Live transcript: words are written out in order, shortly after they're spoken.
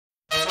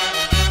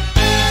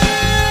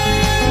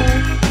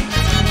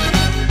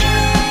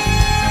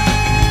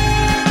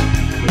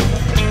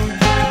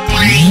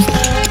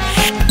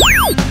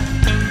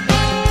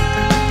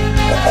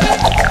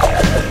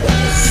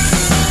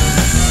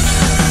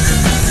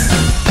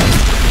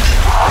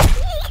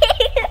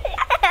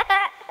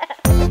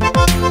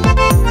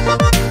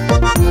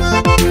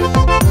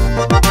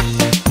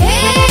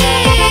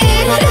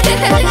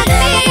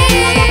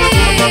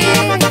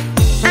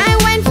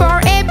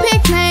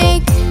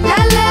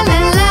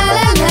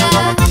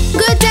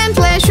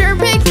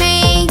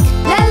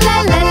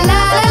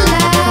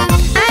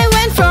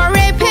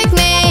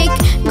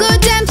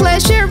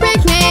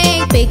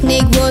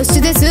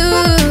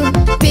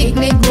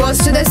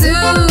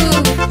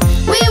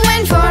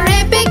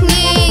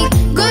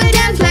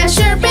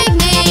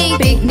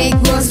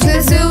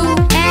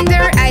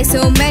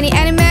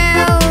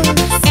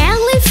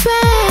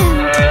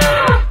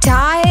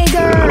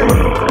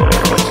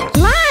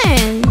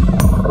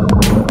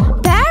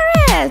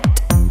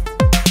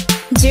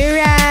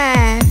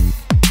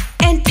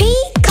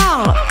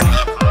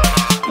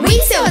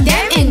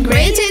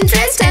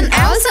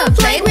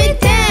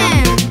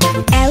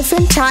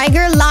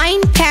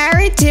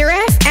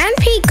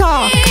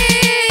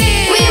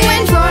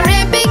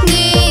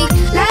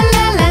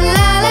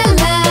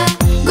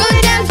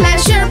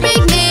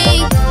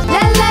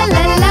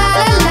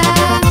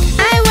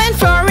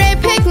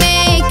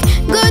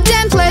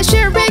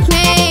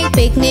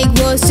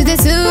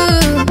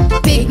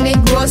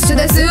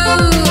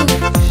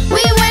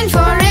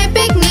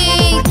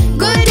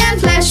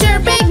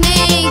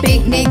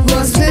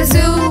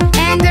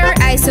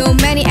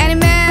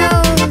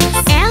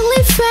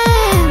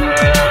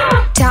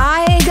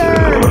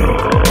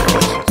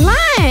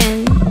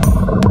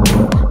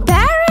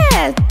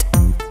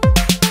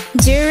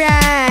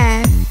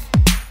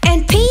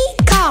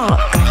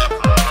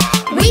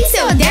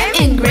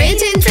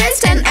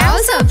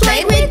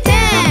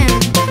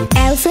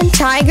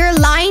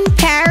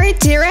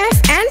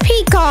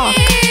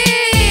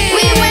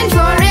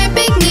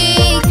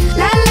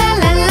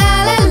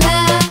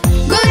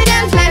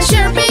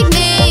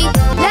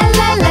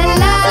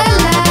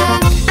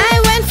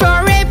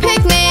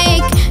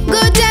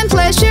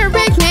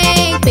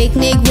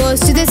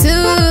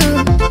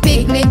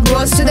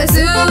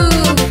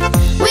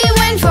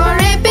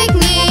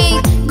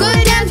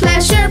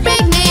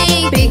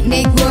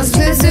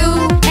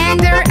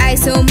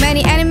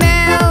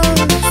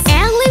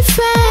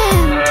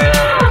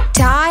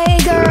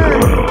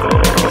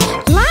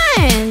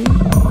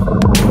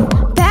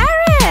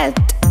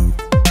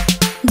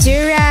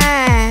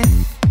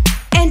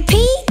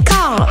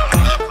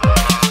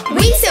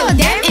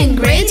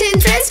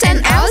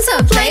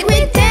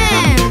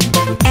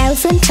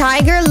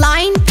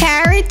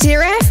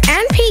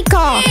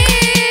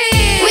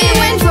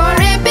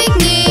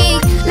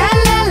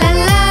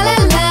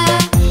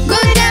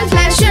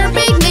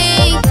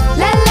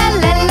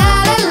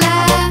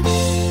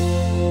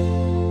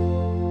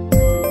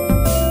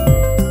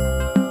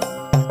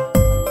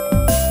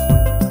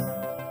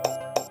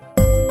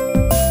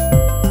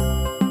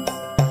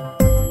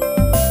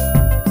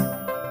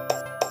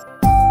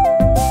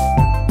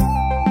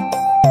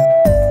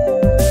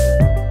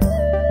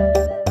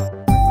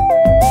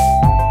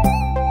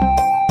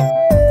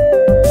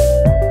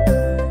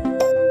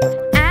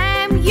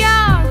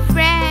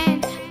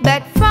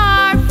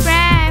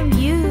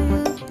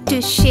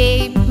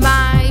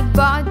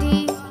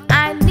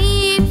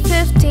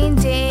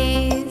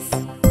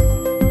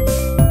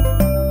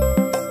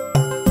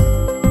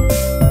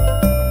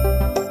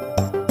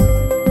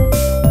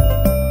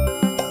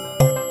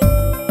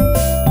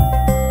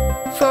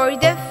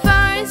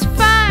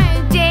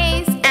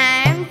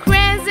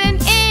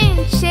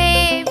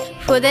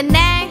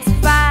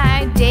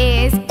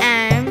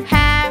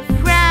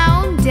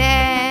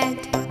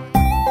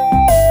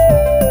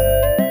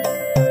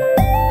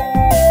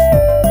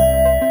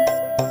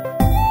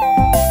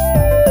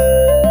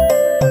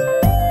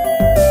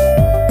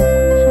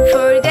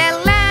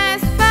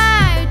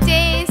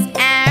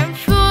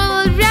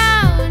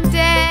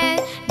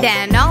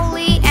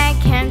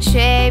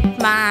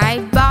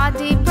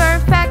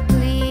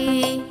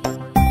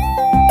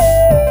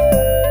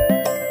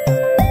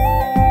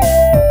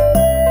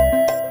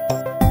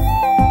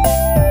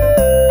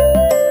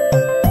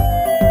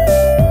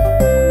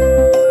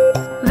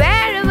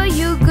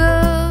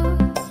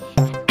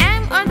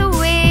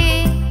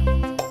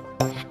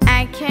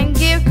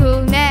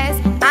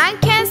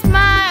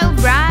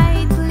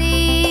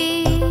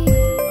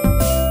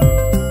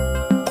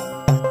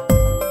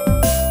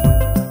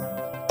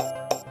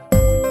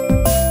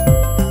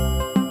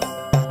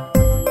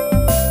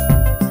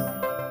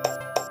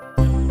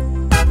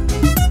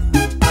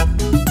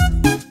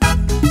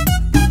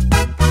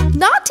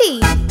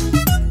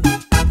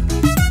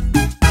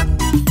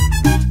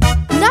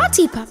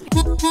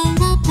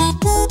puppy.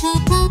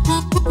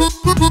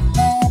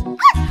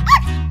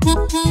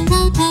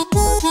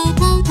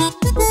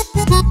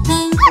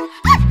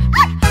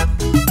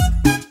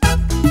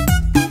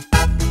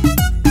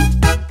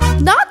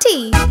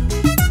 Naughty.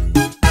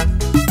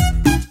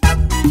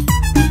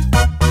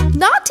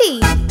 Naughty.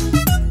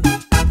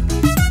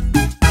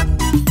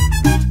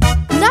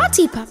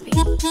 Naughty puppy.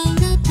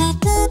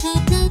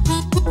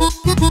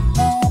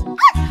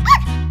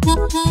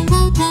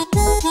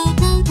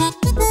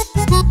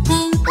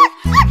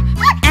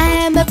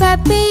 I'm a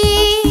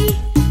puppy,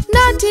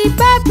 naughty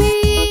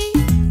puppy.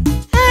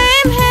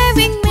 I'm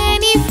having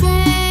many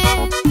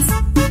friends.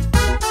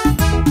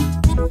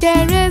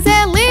 There is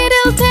a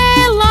little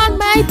tail on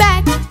my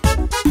back.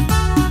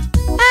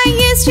 I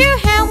used to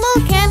have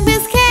milk and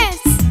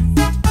biscuits.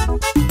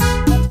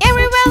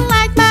 Everyone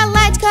liked my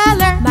light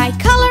color. My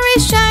color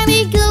is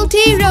shiny,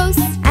 guilty rose.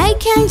 I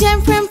can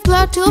jump from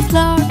floor to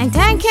floor, and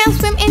I can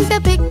swim in the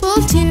big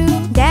pool too.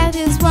 That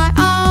is why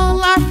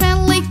all are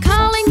friendly,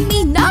 calling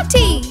me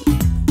naughty.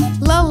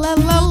 La la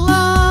la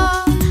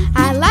la,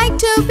 I like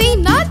to be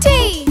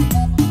naughty.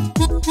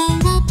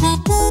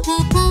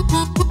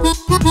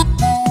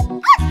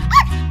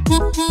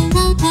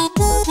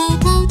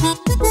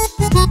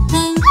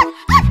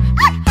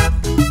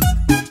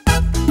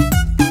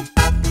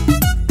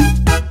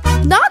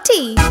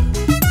 Naughty.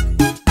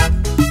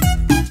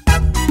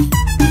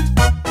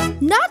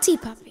 Naughty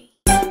puppy.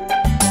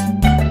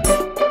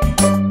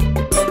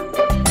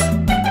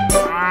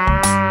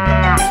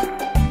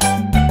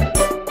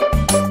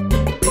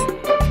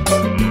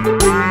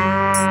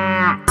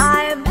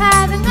 I'm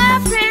having a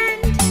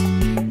friend,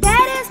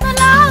 that is my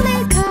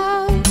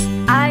lollipop.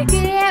 I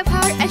give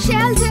her a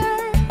shelter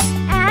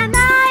and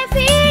I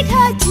feed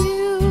her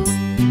too.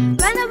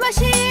 Whenever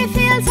she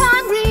feels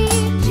hungry,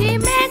 she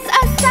makes a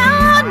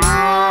sound.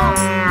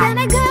 Then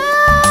I go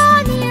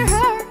near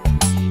her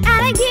and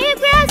I give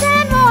grass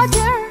and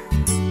water.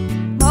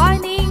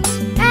 Morning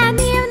and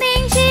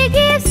evening she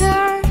gives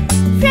her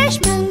fresh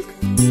milk.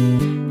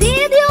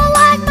 Did you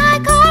like my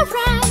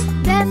girlfriend?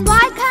 Then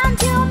why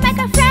can't you make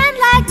a friend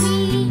like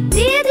me?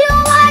 Did you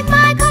like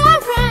my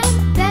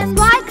girlfriend? Then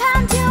why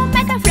can't you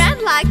make a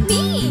friend like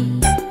me?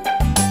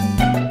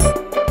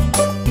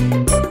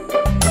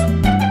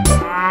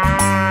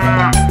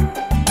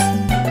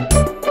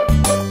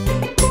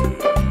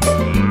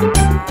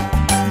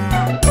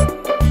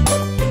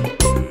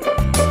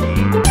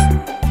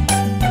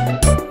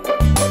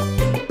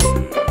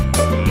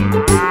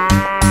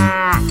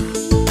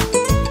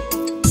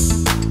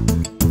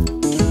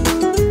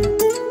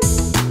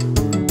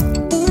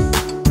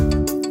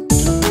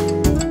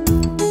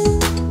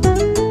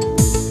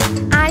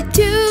 I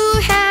too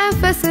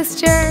have a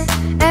sister,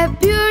 a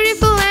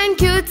beautiful and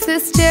cute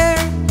sister.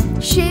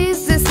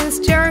 She's the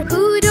sister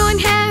who don't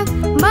have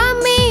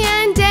mommy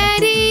and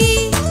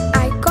daddy.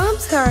 I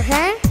combs her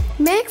hair,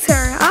 makes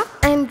her up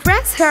and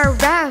dress her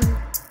well.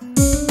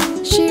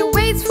 She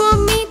waits for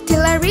me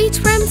till I reach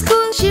from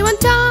school. She won't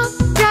talk,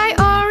 cry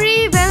or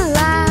even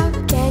laugh.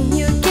 Can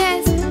you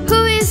guess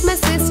who is my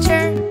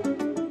sister?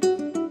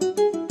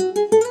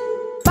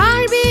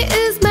 Barbie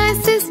is my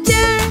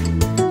sister.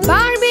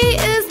 Barbie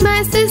is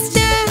my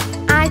sister.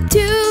 I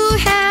too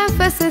have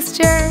a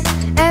sister,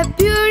 a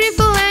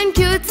beautiful and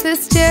cute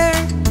sister.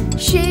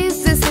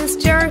 She's the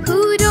sister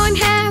who don't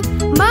have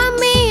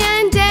mommy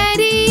and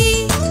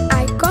daddy.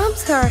 I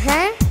combs her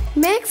hair,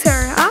 makes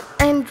her up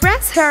and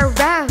dress her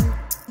well.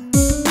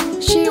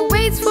 She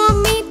waits for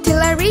me till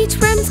I reach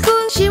from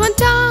school. She won't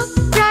talk,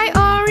 cry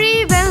or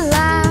even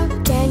laugh.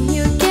 Can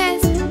you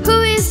guess who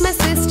is my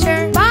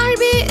sister?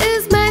 Barbie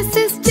is my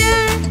sister.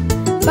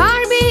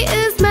 Barbie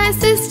is my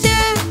sister.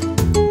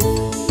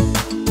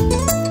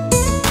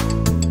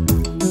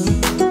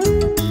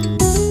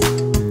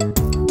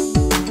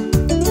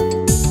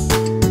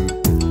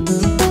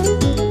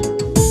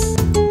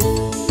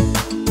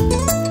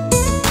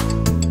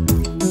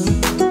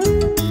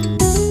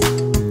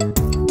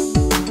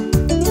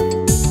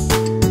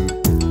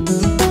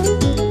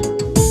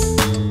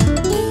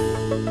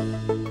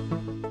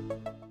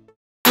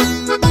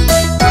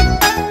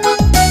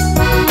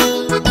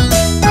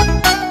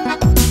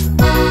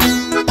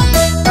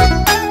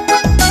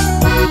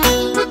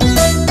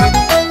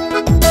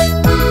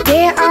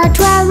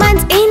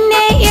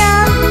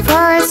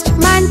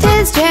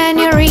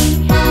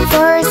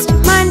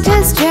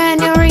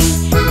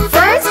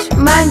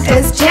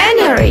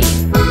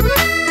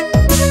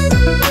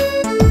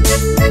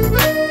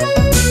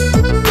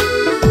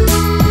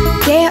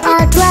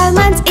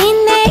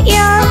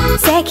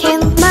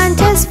 Second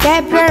month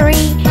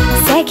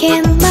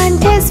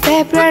is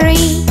February.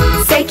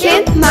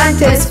 Second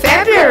month is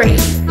February.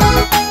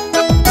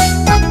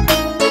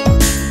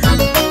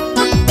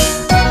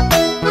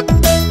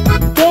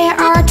 There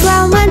are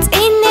 12 months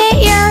in a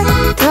year.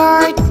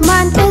 Third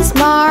month is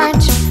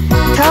March.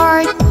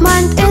 Third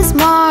month is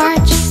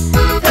March.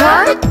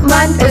 Third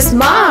month is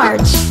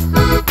March.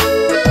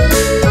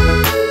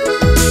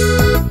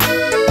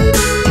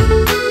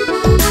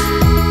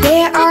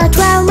 There are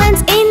 12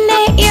 months in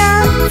a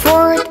year.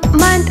 Fourth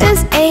month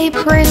is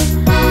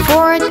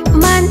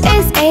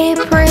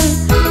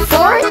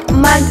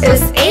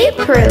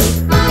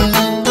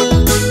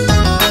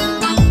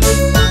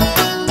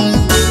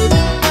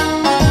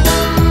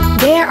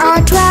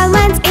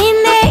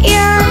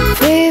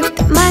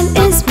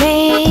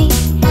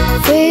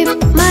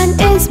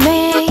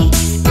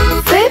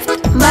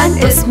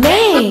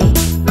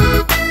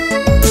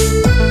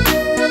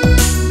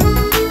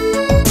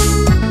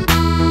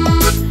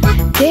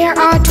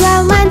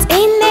 12 months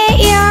in a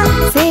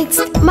year.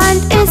 Sixth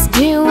month is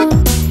June.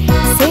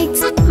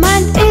 Sixth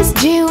month is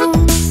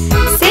June.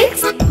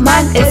 Sixth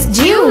month is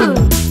June.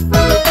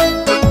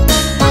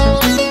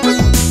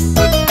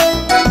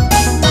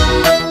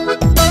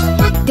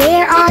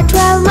 There are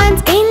 12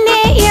 months in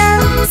a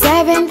year.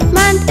 Seventh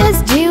month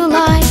is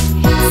July.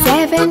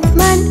 Seventh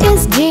month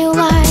is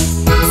July.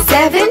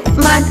 Seventh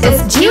month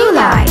is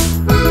July.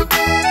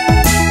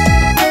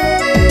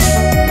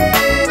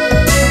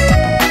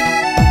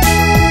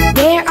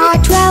 There are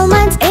 12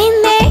 months in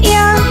a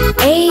year.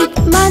 Eighth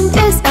month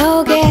is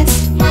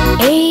August.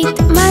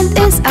 Eighth month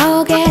is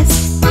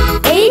August.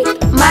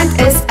 Eighth month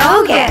is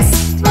August.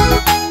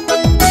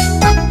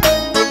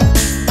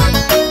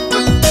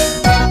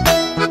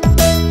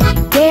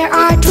 There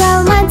are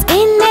 12 months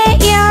in a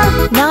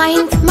year.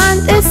 Ninth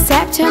month is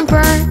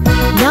September.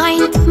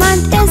 Ninth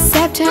month is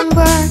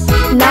September.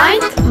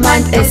 Ninth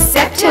month is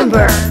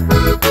September.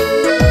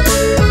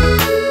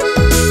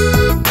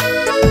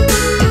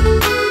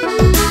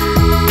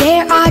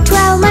 There are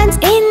 12 months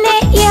in a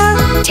year.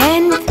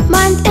 10th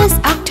month is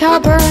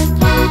October.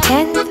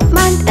 10th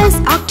month is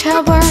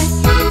October.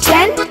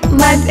 10th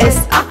month is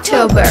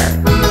October.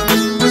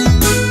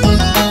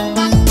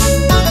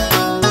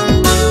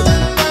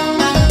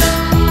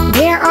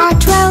 There are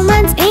 12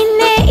 months in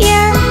a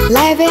year.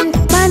 11th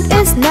month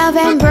is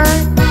November.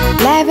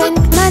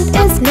 11th month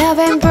is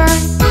November.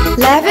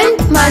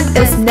 11th month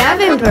is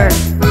November.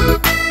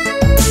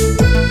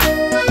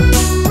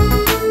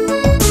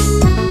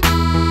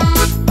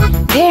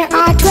 There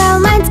are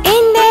 12 months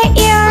in a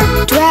year.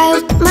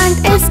 12th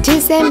month is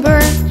December.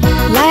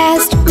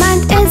 Last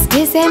month is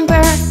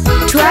December.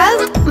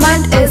 12th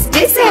month is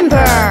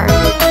December.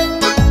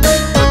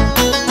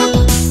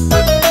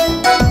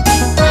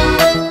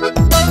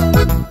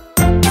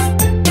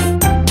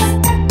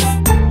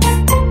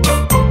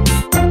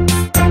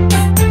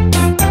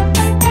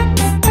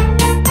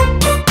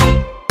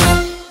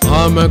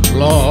 I'm a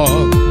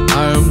clock,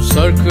 I am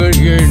circle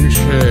in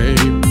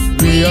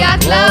shape. We are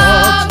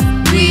clock,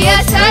 we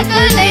are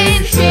circle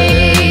in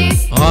shape.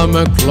 I'm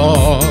a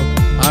clock,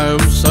 I am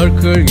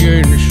circle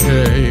in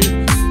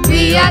shape.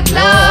 We are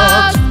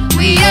clock,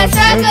 we are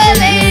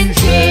circle in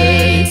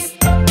shape.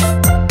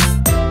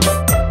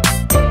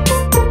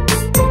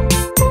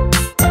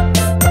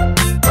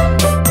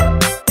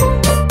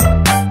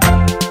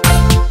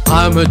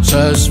 I'm a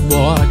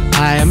chessboard,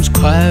 I am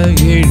square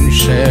in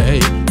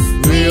shape.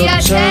 We are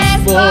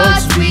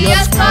chessboards, we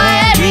are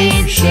square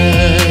in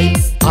shape.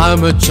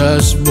 I'm a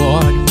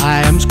chessboard,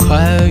 I am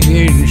square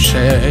in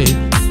shape.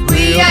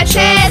 We are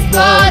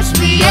chessboards,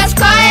 we are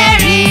square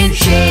in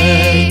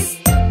shape.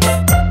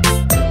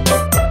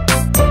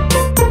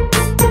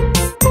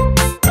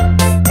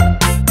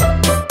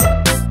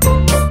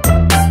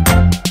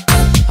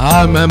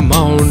 I'm a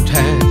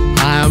mountain,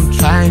 I am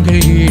triangle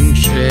in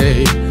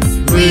shape.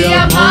 We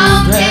are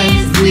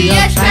mountains, we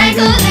are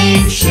triangle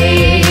in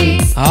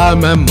shape.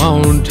 I'm a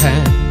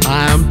mountain,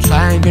 I am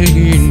triangle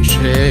in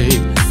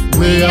shape.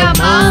 We are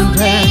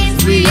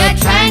mountains, we are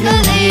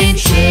triangle in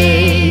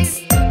shape.